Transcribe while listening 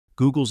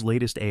Google's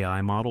latest AI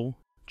model,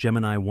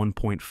 Gemini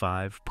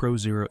 1.5 Pro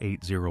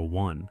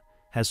 0801,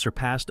 has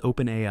surpassed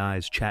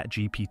OpenAI's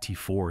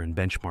ChatGPT-4 in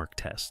benchmark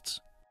tests.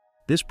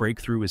 This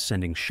breakthrough is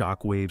sending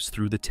shockwaves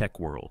through the tech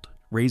world,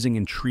 raising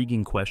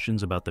intriguing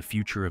questions about the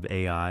future of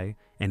AI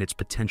and its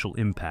potential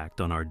impact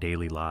on our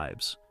daily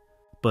lives.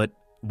 But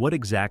what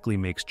exactly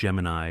makes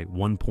Gemini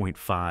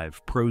 1.5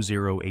 Pro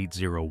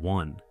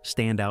 0801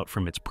 stand out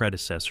from its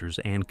predecessors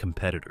and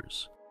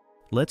competitors?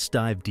 Let's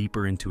dive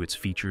deeper into its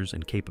features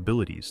and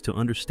capabilities to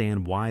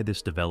understand why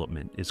this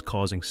development is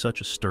causing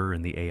such a stir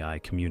in the AI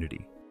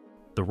community.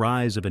 The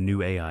rise of a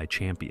new AI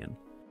champion.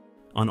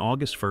 On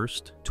August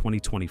 1st,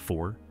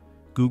 2024,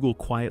 Google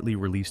quietly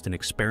released an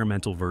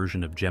experimental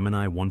version of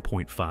Gemini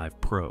 1.5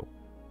 Pro.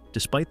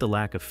 Despite the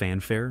lack of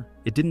fanfare,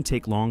 it didn't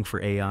take long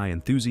for AI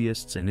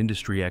enthusiasts and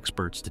industry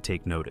experts to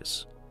take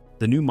notice.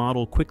 The new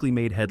model quickly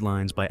made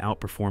headlines by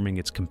outperforming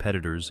its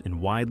competitors in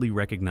widely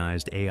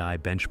recognized AI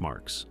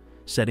benchmarks,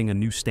 setting a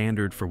new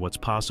standard for what's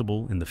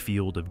possible in the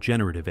field of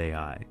generative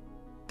AI.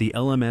 The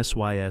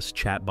LMSYS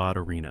Chatbot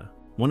Arena,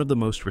 one of the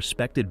most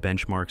respected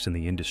benchmarks in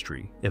the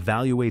industry,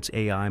 evaluates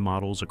AI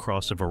models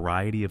across a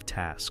variety of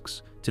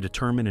tasks to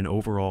determine an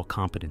overall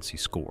competency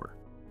score.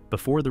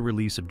 Before the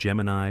release of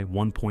Gemini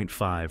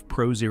 1.5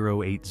 Pro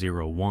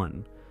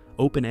 0801,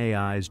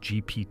 OpenAI's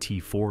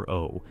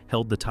GPT-4o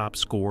held the top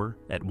score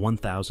at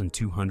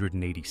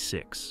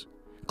 1,286,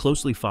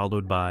 closely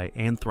followed by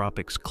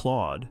Anthropic's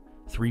Claude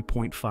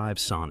 3.5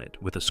 Sonnet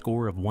with a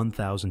score of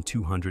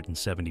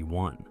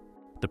 1,271.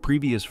 The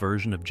previous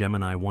version of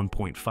Gemini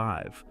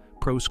 1.5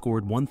 Pro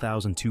scored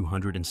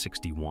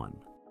 1,261.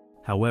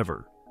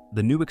 However,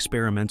 the new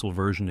experimental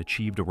version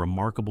achieved a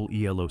remarkable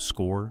ELO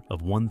score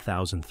of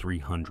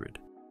 1,300,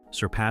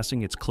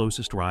 surpassing its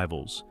closest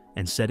rivals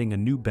and setting a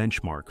new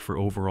benchmark for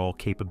overall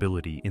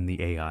capability in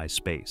the AI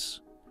space.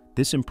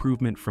 This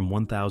improvement from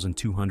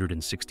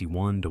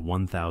 1,261 to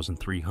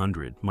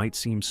 1,300 might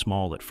seem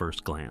small at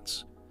first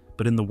glance,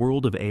 but in the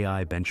world of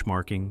AI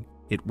benchmarking,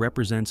 it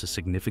represents a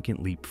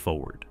significant leap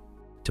forward.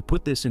 To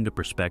put this into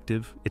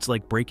perspective, it's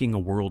like breaking a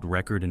world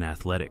record in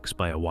athletics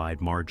by a wide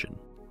margin.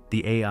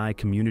 The AI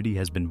community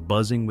has been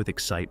buzzing with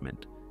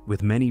excitement,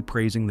 with many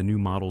praising the new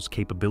model's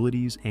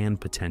capabilities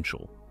and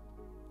potential.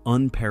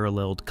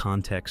 Unparalleled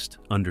context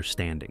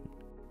understanding.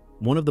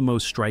 One of the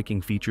most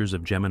striking features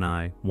of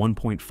Gemini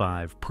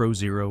 1.5 Pro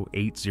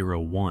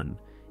 0801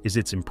 is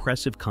its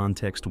impressive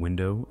context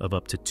window of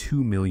up to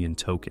 2 million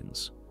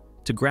tokens.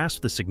 To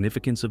grasp the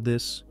significance of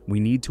this, we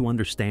need to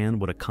understand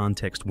what a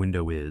context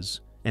window is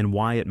and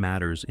why it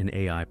matters in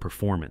AI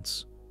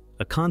performance.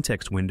 A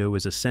context window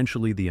is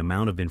essentially the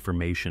amount of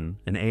information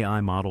an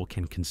AI model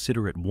can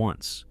consider at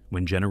once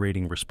when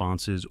generating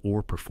responses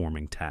or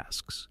performing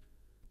tasks.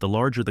 The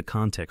larger the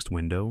context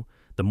window,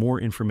 the more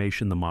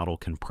information the model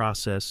can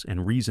process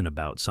and reason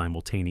about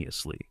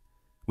simultaneously.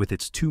 With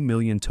its 2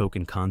 million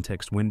token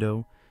context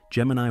window,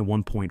 Gemini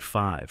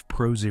 1.5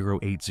 Pro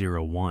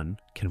 0801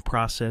 can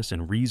process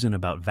and reason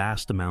about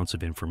vast amounts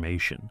of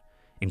information,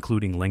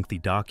 including lengthy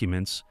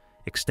documents,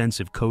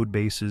 extensive code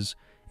bases,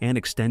 and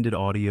extended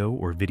audio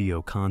or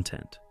video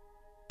content.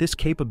 This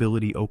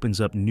capability opens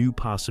up new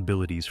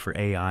possibilities for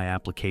AI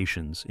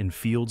applications in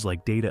fields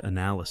like data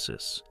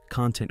analysis,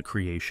 content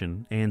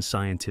creation, and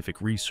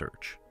scientific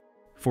research.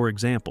 For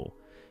example,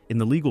 in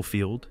the legal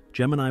field,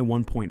 Gemini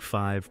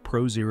 1.5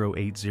 Pro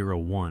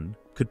 0801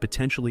 could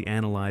potentially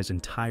analyze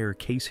entire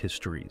case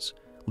histories,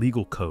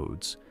 legal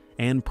codes,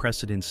 and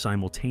precedents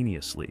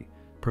simultaneously,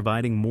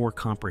 providing more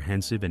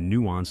comprehensive and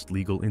nuanced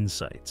legal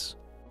insights.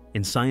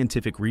 In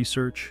scientific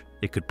research,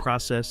 it could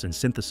process and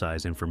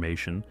synthesize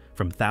information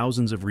from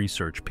thousands of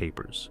research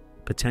papers,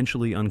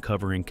 potentially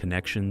uncovering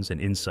connections and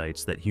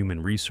insights that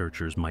human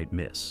researchers might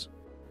miss.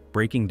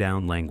 Breaking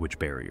down language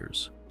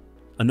barriers.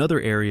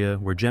 Another area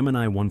where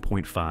Gemini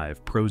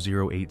 1.5 Pro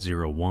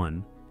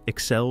 0801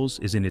 excels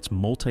is in its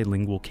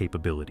multilingual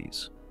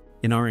capabilities.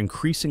 In our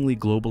increasingly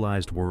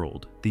globalized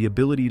world, the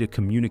ability to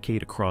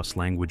communicate across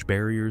language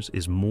barriers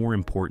is more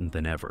important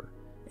than ever,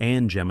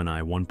 and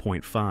Gemini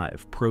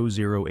 1.5 Pro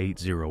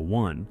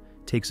 0801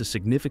 takes a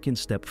significant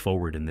step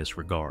forward in this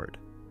regard.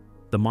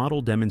 The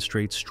model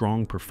demonstrates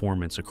strong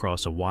performance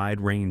across a wide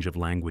range of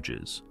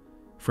languages,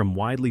 from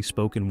widely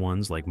spoken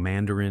ones like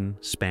Mandarin,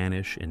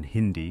 Spanish, and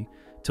Hindi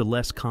to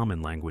less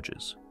common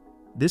languages.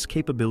 This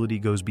capability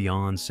goes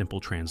beyond simple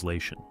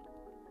translation.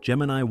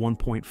 Gemini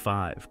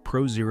 1.5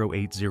 Pro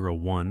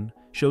 0801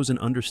 shows an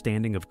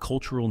understanding of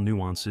cultural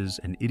nuances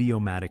and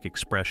idiomatic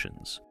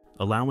expressions,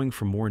 allowing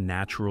for more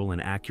natural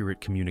and accurate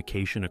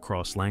communication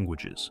across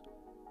languages.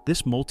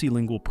 This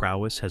multilingual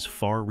prowess has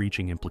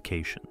far-reaching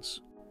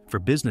implications. For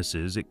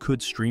businesses, it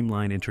could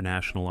streamline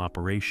international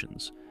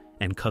operations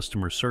and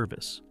customer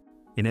service.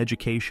 In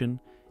education,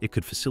 it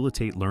could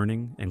facilitate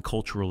learning and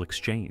cultural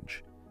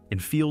exchange. In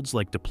fields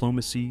like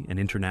diplomacy and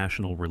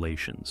international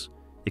relations,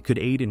 it could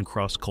aid in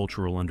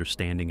cross-cultural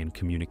understanding and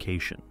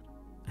communication.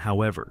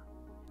 However,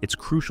 it's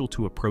crucial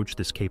to approach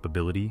this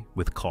capability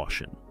with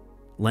caution.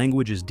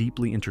 Language is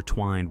deeply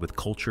intertwined with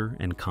culture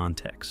and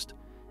context,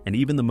 and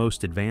even the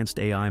most advanced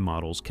AI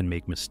models can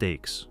make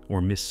mistakes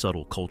or miss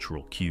subtle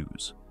cultural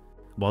cues.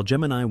 While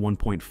Gemini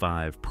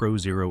 1.5 Pro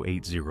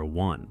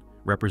 0801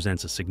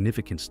 represents a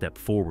significant step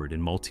forward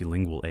in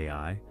multilingual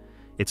AI,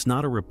 it's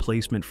not a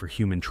replacement for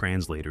human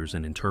translators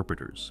and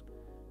interpreters,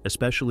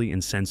 especially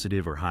in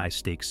sensitive or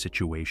high-stakes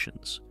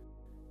situations.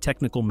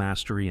 Technical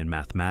mastery in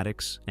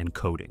mathematics and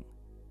coding.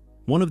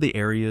 One of the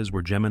areas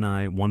where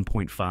Gemini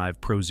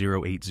 1.5 Pro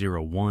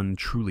 0801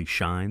 truly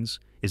shines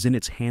is in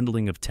its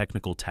handling of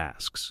technical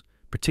tasks,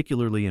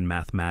 particularly in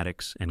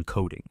mathematics and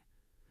coding.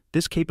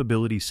 This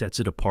capability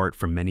sets it apart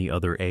from many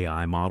other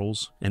AI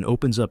models and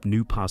opens up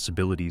new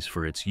possibilities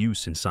for its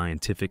use in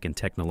scientific and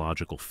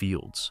technological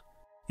fields.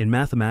 In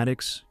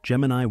mathematics,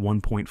 Gemini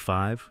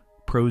 1.5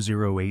 Pro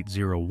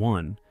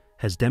 0801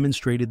 has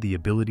demonstrated the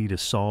ability to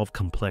solve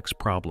complex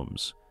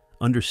problems,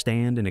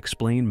 understand and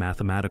explain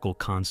mathematical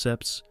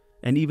concepts,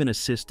 and even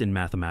assist in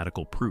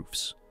mathematical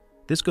proofs.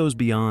 This goes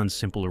beyond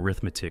simple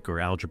arithmetic or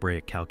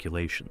algebraic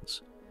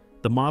calculations.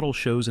 The model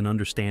shows an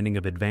understanding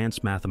of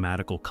advanced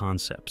mathematical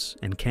concepts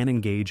and can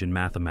engage in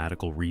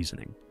mathematical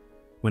reasoning.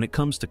 When it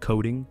comes to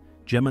coding,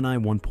 Gemini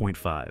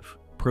 1.5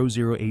 Pro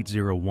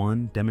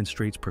 0801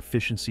 demonstrates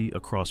proficiency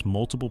across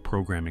multiple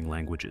programming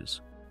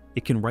languages.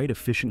 It can write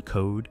efficient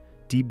code,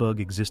 debug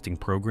existing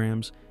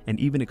programs, and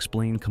even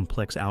explain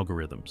complex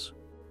algorithms.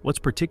 What's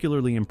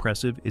particularly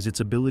impressive is its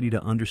ability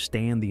to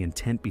understand the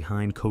intent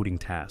behind coding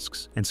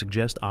tasks and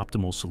suggest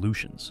optimal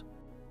solutions.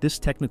 This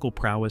technical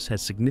prowess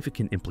has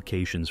significant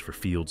implications for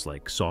fields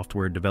like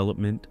software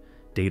development,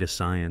 data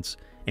science,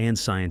 and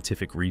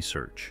scientific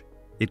research.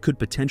 It could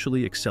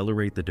potentially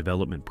accelerate the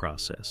development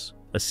process,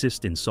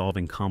 assist in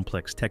solving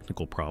complex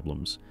technical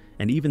problems,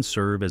 and even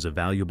serve as a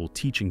valuable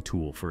teaching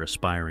tool for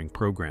aspiring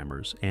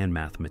programmers and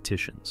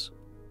mathematicians.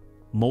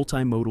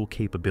 Multimodal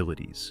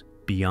capabilities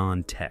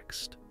beyond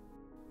text.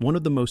 One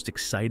of the most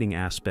exciting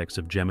aspects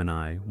of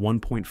Gemini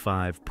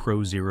 1.5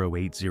 Pro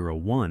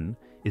 0801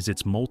 is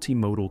its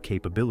multimodal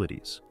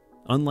capabilities.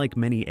 Unlike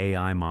many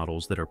AI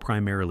models that are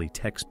primarily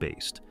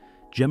text-based,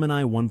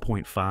 Gemini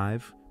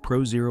 1.5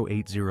 Pro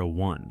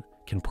 0801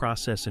 can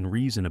process and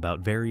reason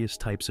about various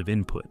types of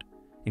input,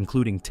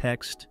 including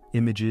text,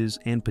 images,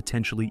 and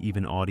potentially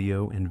even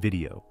audio and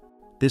video.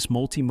 This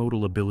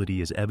multimodal ability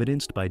is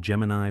evidenced by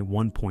Gemini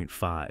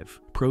 1.5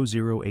 Pro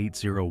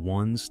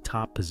 0801's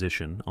top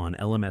position on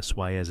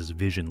LMSYS's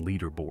Vision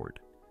leaderboard.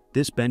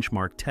 This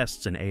benchmark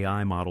tests an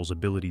AI model's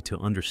ability to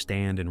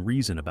understand and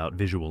reason about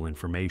visual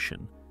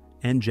information,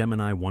 and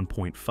Gemini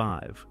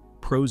 1.5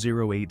 Pro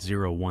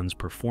 0801's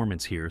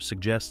performance here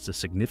suggests a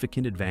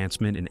significant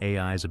advancement in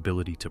AI's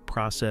ability to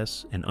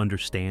process and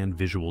understand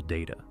visual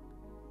data.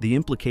 The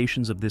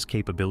implications of this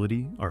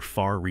capability are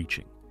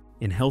far-reaching.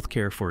 In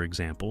healthcare, for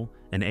example,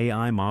 an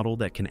AI model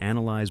that can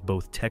analyze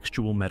both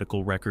textual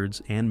medical records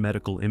and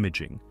medical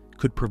imaging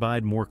could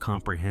provide more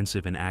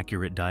comprehensive and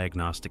accurate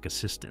diagnostic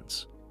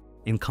assistance.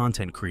 In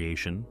content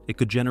creation, it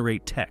could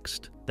generate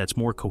text that's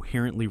more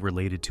coherently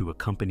related to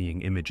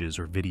accompanying images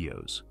or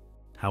videos.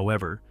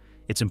 However,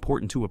 it's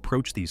important to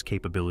approach these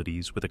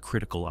capabilities with a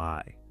critical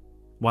eye.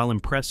 While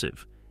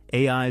impressive,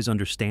 AI's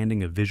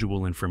understanding of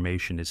visual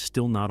information is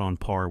still not on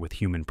par with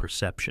human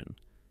perception,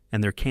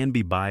 and there can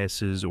be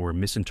biases or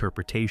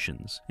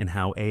misinterpretations in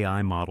how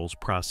AI models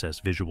process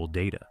visual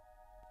data.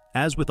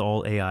 As with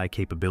all AI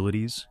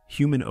capabilities,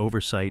 human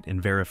oversight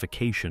and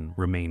verification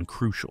remain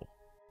crucial.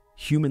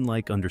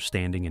 Human-like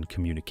understanding and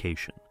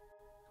communication.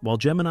 While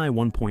Gemini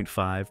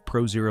 1.5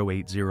 Pro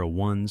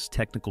 0801's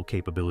technical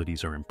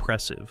capabilities are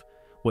impressive,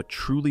 what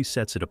truly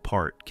sets it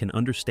apart can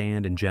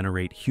understand and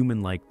generate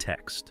human-like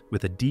text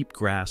with a deep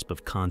grasp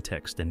of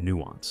context and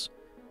nuance.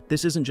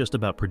 This isn't just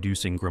about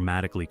producing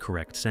grammatically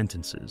correct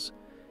sentences.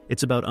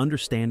 It's about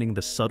understanding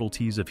the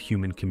subtleties of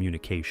human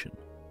communication.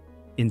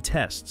 In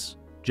tests,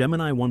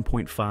 Gemini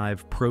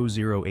 1.5 Pro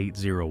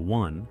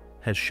 0801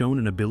 has shown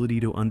an ability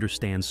to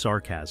understand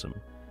sarcasm,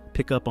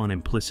 pick up on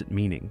implicit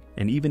meaning,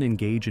 and even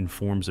engage in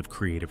forms of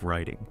creative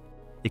writing.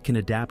 It can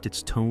adapt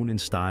its tone and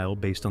style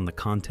based on the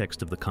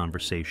context of the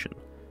conversation,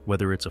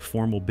 whether it's a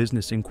formal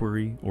business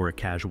inquiry or a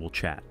casual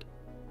chat.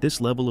 This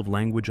level of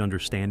language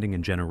understanding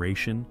and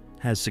generation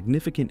has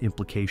significant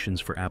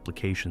implications for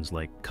applications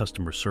like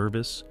customer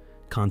service,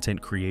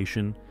 content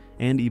creation,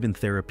 and even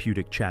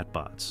therapeutic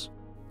chatbots.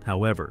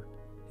 However,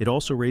 it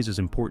also raises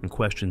important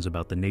questions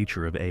about the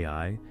nature of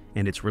AI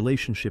and its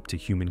relationship to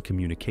human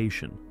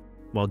communication.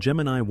 While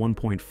Gemini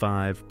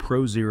 1.5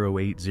 Pro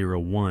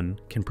 0801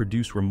 can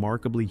produce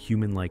remarkably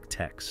human-like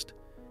text,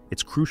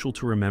 it's crucial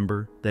to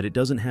remember that it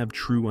doesn't have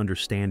true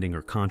understanding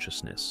or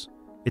consciousness.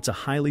 It's a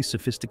highly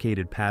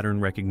sophisticated pattern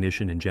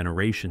recognition and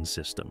generation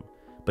system,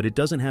 but it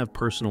doesn't have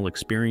personal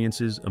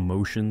experiences,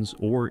 emotions,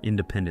 or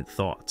independent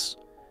thoughts.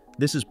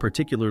 This is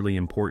particularly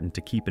important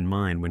to keep in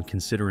mind when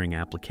considering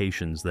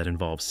applications that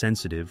involve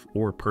sensitive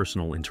or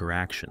personal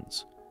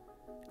interactions.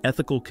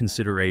 Ethical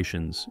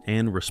considerations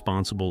and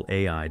responsible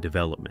AI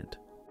development.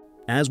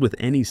 As with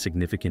any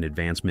significant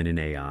advancement in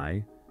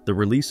AI, the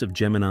release of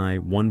Gemini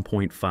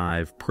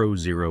 1.5 Pro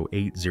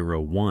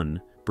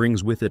 0801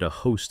 brings with it a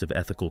host of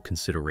ethical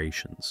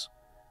considerations.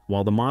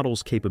 While the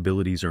model's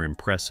capabilities are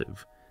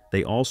impressive,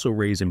 they also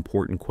raise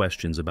important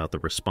questions about the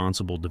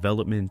responsible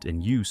development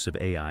and use of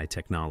AI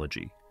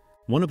technology.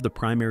 One of the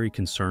primary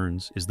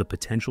concerns is the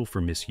potential for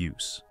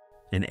misuse.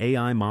 An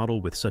AI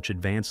model with such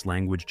advanced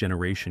language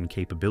generation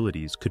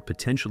capabilities could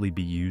potentially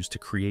be used to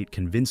create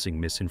convincing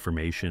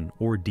misinformation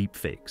or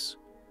deepfakes.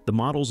 The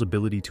model's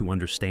ability to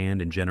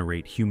understand and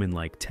generate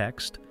human-like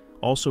text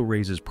also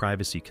raises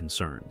privacy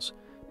concerns,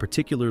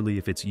 particularly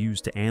if it's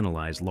used to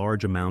analyze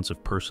large amounts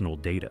of personal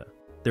data.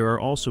 There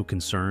are also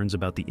concerns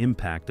about the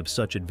impact of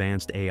such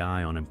advanced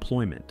AI on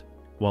employment.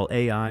 While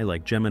AI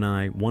like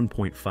Gemini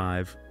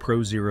 1.5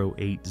 Pro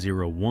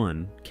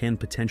 0801 can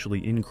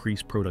potentially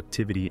increase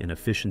productivity and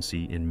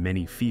efficiency in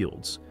many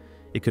fields,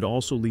 it could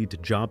also lead to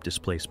job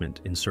displacement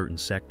in certain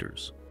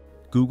sectors.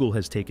 Google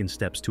has taken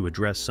steps to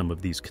address some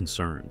of these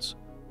concerns.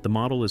 The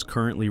model is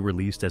currently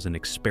released as an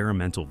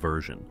experimental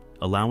version,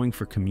 allowing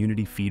for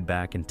community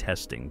feedback and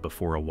testing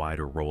before a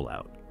wider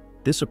rollout.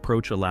 This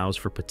approach allows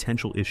for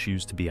potential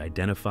issues to be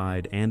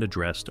identified and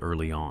addressed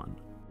early on.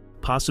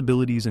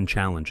 Possibilities and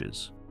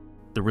challenges.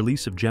 The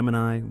release of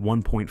Gemini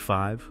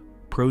 1.5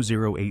 Pro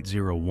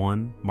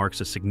 0801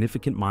 marks a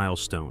significant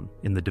milestone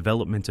in the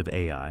development of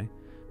AI,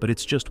 but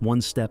it's just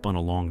one step on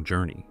a long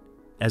journey.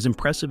 As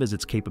impressive as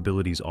its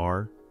capabilities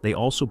are, they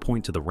also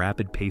point to the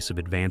rapid pace of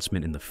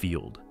advancement in the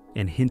field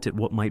and hint at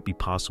what might be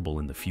possible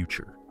in the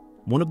future.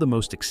 One of the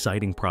most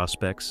exciting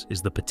prospects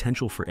is the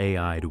potential for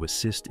AI to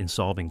assist in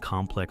solving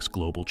complex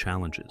global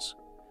challenges.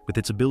 With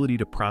its ability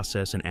to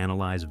process and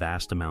analyze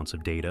vast amounts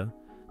of data,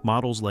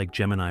 models like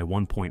Gemini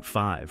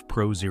 1.5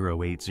 Pro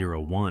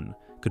 0801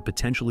 could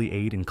potentially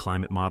aid in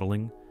climate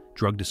modeling,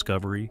 drug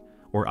discovery,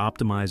 or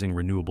optimizing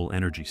renewable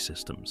energy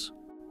systems.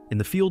 In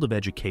the field of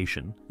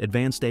education,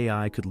 advanced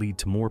AI could lead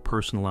to more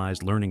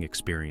personalized learning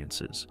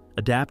experiences,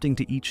 adapting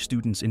to each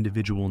student's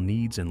individual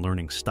needs and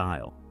learning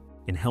style.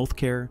 In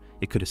healthcare,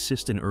 it could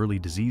assist in early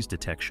disease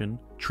detection,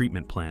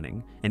 treatment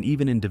planning, and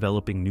even in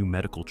developing new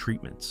medical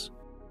treatments.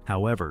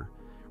 However,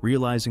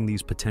 realizing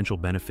these potential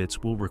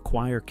benefits will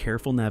require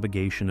careful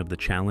navigation of the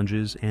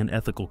challenges and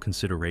ethical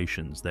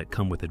considerations that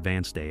come with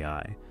advanced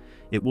AI.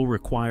 It will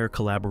require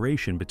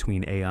collaboration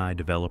between AI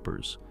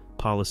developers,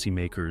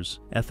 policymakers,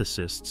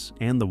 ethicists,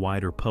 and the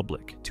wider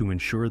public to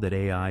ensure that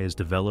AI is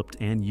developed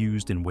and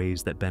used in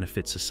ways that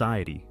benefit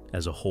society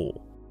as a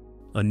whole.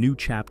 A new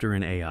chapter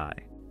in AI.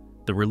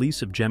 The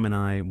release of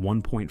Gemini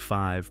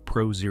 1.5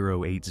 Pro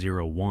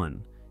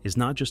 0801 is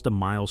not just a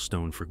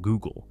milestone for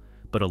Google,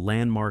 but a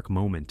landmark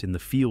moment in the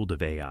field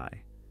of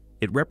AI.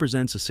 It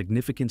represents a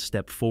significant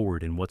step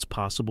forward in what's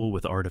possible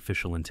with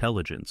artificial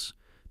intelligence,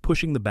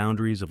 pushing the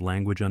boundaries of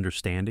language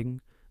understanding,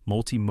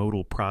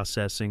 multimodal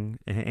processing,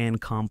 and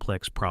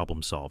complex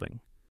problem solving.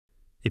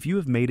 If you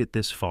have made it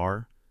this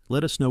far,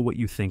 let us know what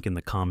you think in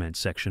the comments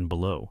section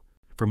below.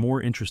 For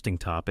more interesting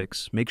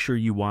topics, make sure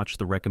you watch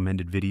the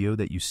recommended video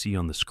that you see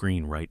on the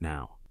screen right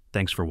now.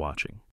 Thanks for watching.